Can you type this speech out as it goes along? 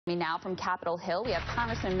Now from Capitol Hill, we have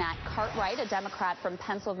Congressman Cartwright, a Democrat from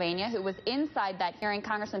Pennsylvania, who was inside that hearing.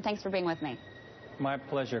 Congressman, thanks for being with me. My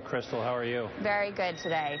pleasure, Krystal. How are you? Very good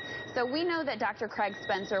today. So we know that Dr. Craig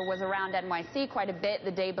Spencer was around NYC quite a bit the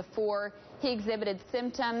day before he exhibited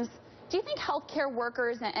symptoms. Do you think healthcare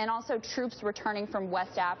workers and also troops returning from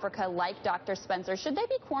West Africa like Dr. Spencer, should they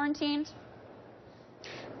be quarantined?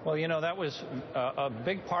 Well, you know, that was a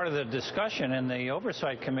big part of the discussion in the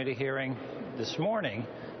Oversight Committee hearing this morning.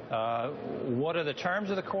 What are the terms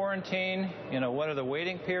of the quarantine? You know, what are the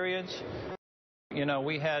waiting periods? You know,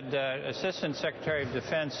 we had Assistant Secretary of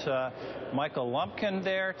Defense Michael Lumpkin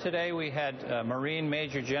there today. We had Marine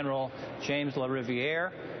Major General James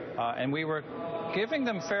LaRiviere, and we were giving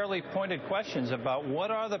them fairly pointed questions about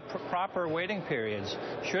what are the proper waiting periods.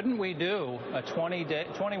 Shouldn't we do a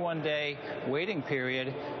 21-day waiting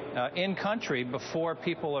period in country before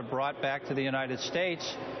people are brought back to the United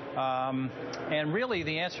States? And really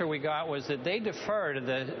the answer we got was that they defer to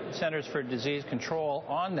the Centers for Disease Control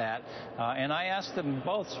on that. And I asked them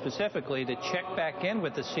both specifically to check back in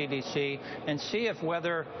with the CDC and see if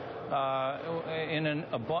whether in an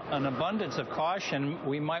abundance of caution,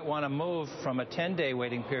 we might want to move from a 10-day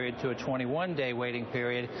waiting period to a 21-day waiting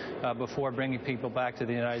period before bringing people back to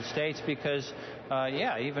the United States. Because,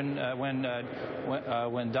 yeah, even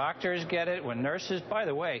when doctors get it, when nurses, by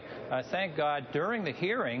the way, thank God, during the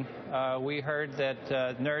hearing, we heard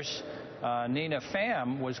that nurse Nina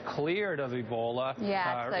Pham was cleared of Ebola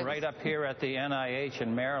right up here at the NIH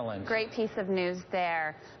in Maryland. Great piece of news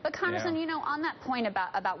there. But Congressman, you know, on that point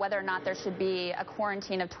about whether or not there should be a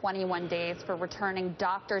quarantine of 21 days for returning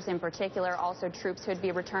doctors in particular, also troops who would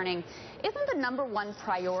be returning, isn't the #1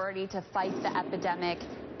 priority to fight the epidemic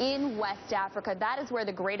in West Africa? That is where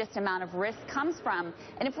the greatest amount of risk comes from.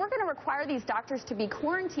 And if we're going to require these doctors to be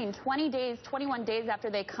quarantined 20 days, 21 days after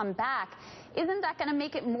they come back, isn't that going to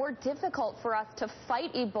make it more difficult for us to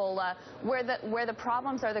fight Ebola where the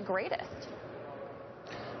problems are the greatest?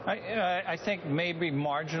 I think maybe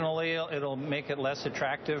marginally it'll make it less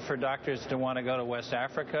attractive for doctors to want to go to West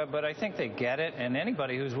Africa, but I think they get it, and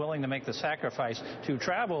anybody who's willing to make the sacrifice to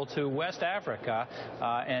travel to West Africa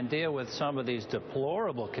and deal with some of these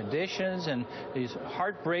deplorable conditions and these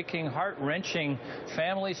heartbreaking, heart-wrenching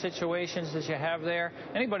family situations that you have there,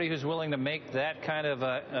 anybody who's willing to make that kind of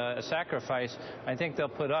a sacrifice, I think they'll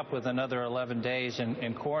put up with another 11 days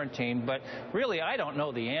in quarantine. But really, I don't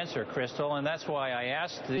know the answer, Krystal, and that's why I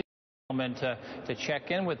asked the to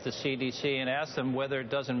check in with the CDC and ask them whether it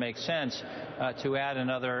doesn't make sense to add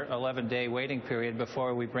another 11-day waiting period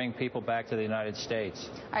before we bring people back to the United States.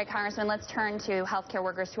 All right, Congressman, let's turn to healthcare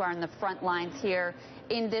workers who are on the front lines here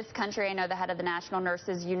in this country. I know the head of the National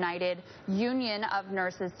Nurses United Union of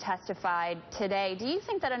Nurses testified today. Do you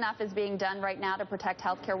think that enough is being done right now to protect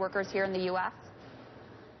healthcare workers here in the U.S.?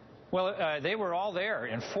 Well, they were all there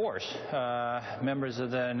in force, members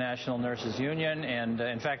of the National Nurses Union, and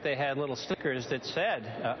in fact they had little stickers that said,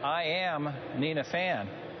 I am Nina Pham.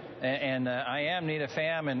 And I am Nina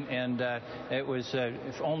Pham, and it was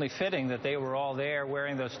only fitting that they were all there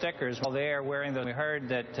wearing those stickers. We heard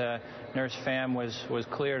that Nurse Pham was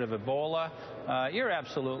cleared of Ebola. You're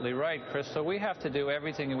absolutely right, Krystal. We have to do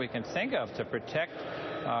everything we can think of to protect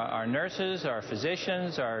our nurses, our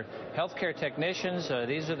physicians, our healthcare technicians.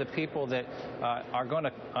 These are the people that are going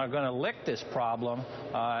to lick this problem.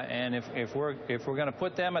 And if we're going to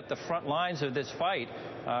put them at the front lines of this fight,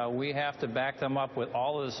 we have to back them up with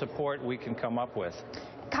all of the support we can come up with.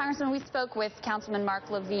 Congressman, we spoke with Councilman Mark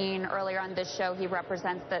Levine earlier on this show. He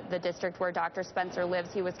represents the district where Dr. Spencer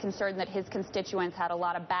lives. He was concerned that his constituents had a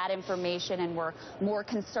lot of bad information and were more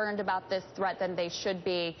concerned about this threat than they should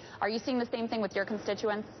be. Are you seeing the same thing with your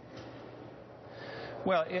constituents?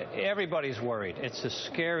 Well, everybody's worried. It's a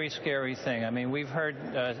scary, scary thing. I mean, we heard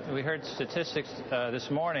statistics this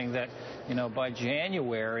morning that, you know, by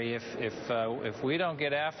January, if we don't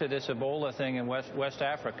get after this Ebola thing in West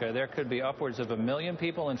Africa, there could be upwards of 1 million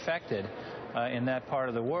people infected in that part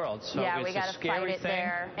of the world. So yeah, it's we got to fight it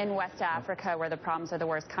there in West Africa where the problems are the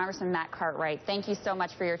worst. Congressman Cartwright, thank you so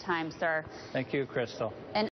much for your time, sir. Thank you, Krystal.